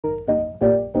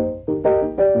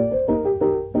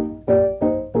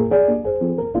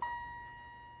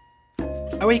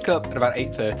wake up at about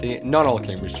 8:30, not all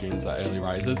Cambridge students are early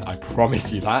risers, I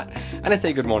promise you that, and I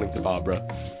say good morning to Barbara.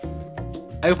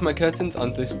 I open my curtains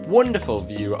onto this wonderful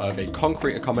view of a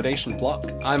concrete accommodation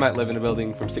block. I might live in a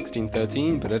building from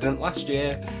 1613, but I didn't last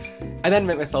year. I then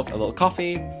make myself a little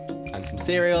coffee and some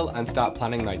cereal and start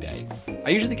planning my day. I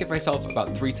usually give myself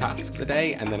about 3 tasks a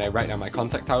day, and then I write down my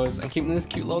contact hours and keep them in this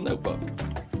cute little notebook.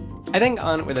 I then got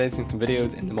on with editing some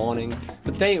videos in the morning,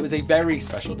 but today it was a very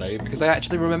special day because I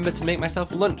actually remembered to make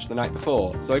myself lunch the night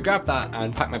before, so I grabbed that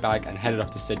and packed my bag and headed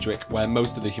off to Sidgwick, where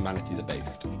most of the humanities are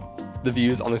based. The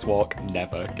views on this walk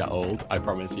never get old, I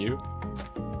promise you.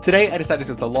 Today I decided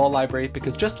to go to the law library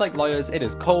because just like lawyers, it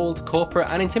is cold, corporate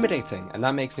and intimidating, and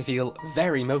that makes me feel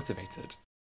very motivated.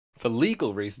 For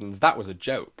legal reasons, that was a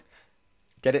joke.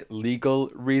 Get it?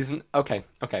 Legal reason? Okay,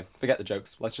 forget the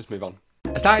jokes, let's just move on.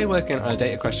 I started working on a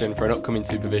data question for an upcoming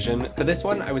supervision. For this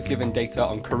one, I was given data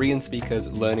on Korean speakers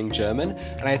learning German,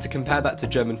 and I had to compare that to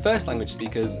German first language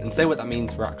speakers and say what that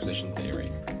means for acquisition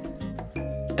theory.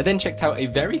 I then checked out a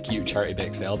very cute charity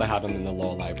bake sale they had on in the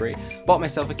law library, bought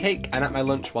myself a cake and at my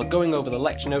lunch while going over the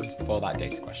lecture notes for that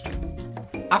data question.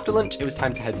 After lunch, it was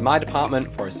time to head to my department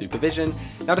for a supervision.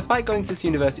 Now, despite going to this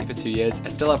university for 2 years, I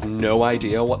still have no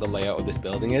idea what the layout of this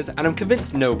building is, and I'm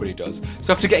convinced nobody does.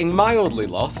 So after getting mildly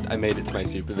lost, I made it to my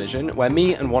supervision, where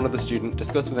me and one other student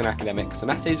discussed with an academic some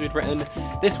essays we'd written.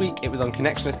 This week, it was on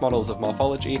connectionist models of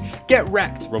morphology. Get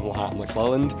wrecked, Rummelhart and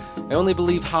McClelland. I only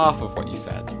believe half of what you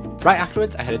said. Right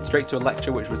afterwards, I headed straight to a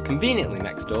lecture which was conveniently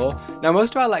next door. Now,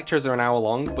 most of our lectures are an hour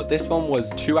long, but this one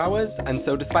was 2 hours, and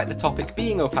so despite the topic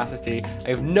being opacity, I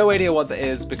have no idea what that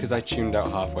is because I tuned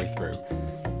out halfway through.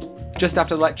 Just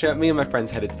after the lecture, me and my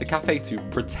friends headed to the cafe to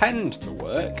pretend to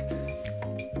work,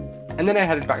 and then I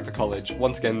headed back to college.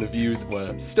 Once again, the views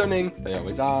were stunning, they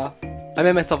always are. I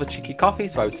made myself a cheeky coffee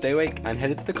so I would stay awake and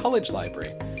headed to the college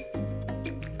library.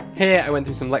 Here I went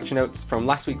through some lecture notes from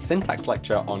last week's syntax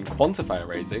lecture on quantifier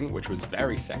raising, which was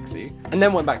very sexy, and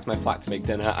then went back to my flat to make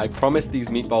dinner. I promised these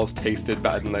meatballs tasted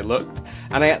better than they looked,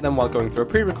 and I ate them while going through a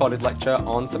pre-recorded lecture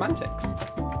on semantics.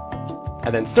 I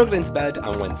then snuggled into bed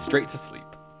and went straight to sleep.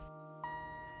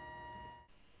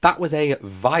 That was a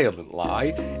violent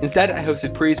lie. Instead, I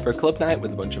hosted prees for a club night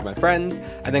with a bunch of my friends.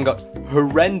 I then got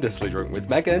horrendously drunk with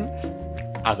Megan,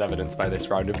 as evidenced by this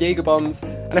round of Jaeger bombs,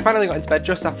 and I finally got into bed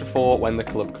just after 4 when the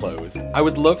club closed. I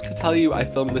would love to tell you I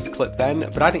filmed this clip then,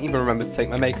 but I didn't even remember to take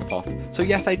my makeup off. So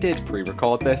yes, I did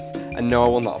pre-record this, and no, I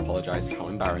will not apologise for how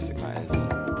embarrassing that is.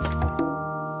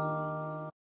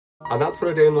 And that's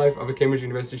what a day in the life of a Cambridge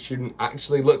University student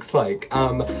actually looks like.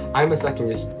 I'm a second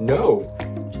year no,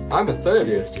 I'm a third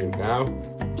year student now.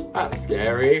 That's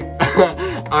scary.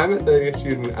 I'm a third year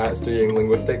student studying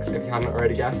linguistics, if you hadn't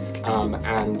already guessed,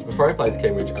 and before I applied to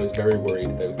Cambridge I was very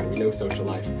worried there was going to be no social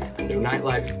life and no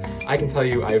nightlife. I can tell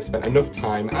you I have spent enough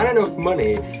time and enough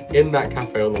money in that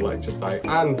cafe on the lecture site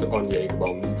and on Jaeger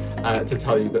bombs to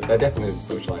tell you that there definitely is a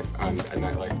social life and a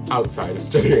nightlife outside of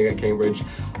studying at Cambridge.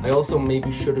 I also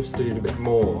maybe should have studied a bit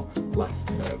more last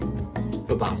term,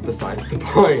 but that's besides the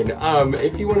point.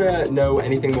 If you want to know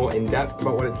anything more in depth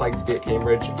about what it's like to be at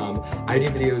Cambridge, I do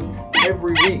videos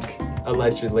every week,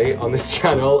 allegedly, on this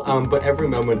channel, but every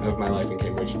moment of my life in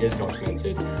Cambridge is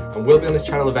documented and will be on this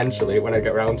channel eventually when I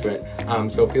get around to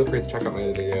it, so feel free to check out my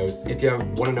other videos. If you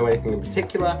want to know anything in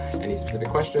particular, any specific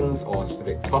questions or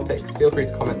specific topics, feel free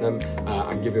to comment them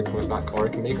and give you a comment back, or I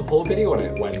can make a whole video on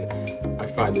it when I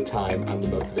find the time and the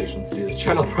motivation to do this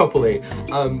channel properly.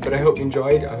 But I hope you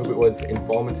enjoyed, I hope it was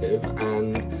informative,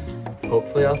 and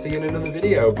hopefully I'll see you in another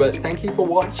video. But thank you for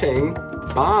watching,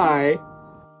 bye!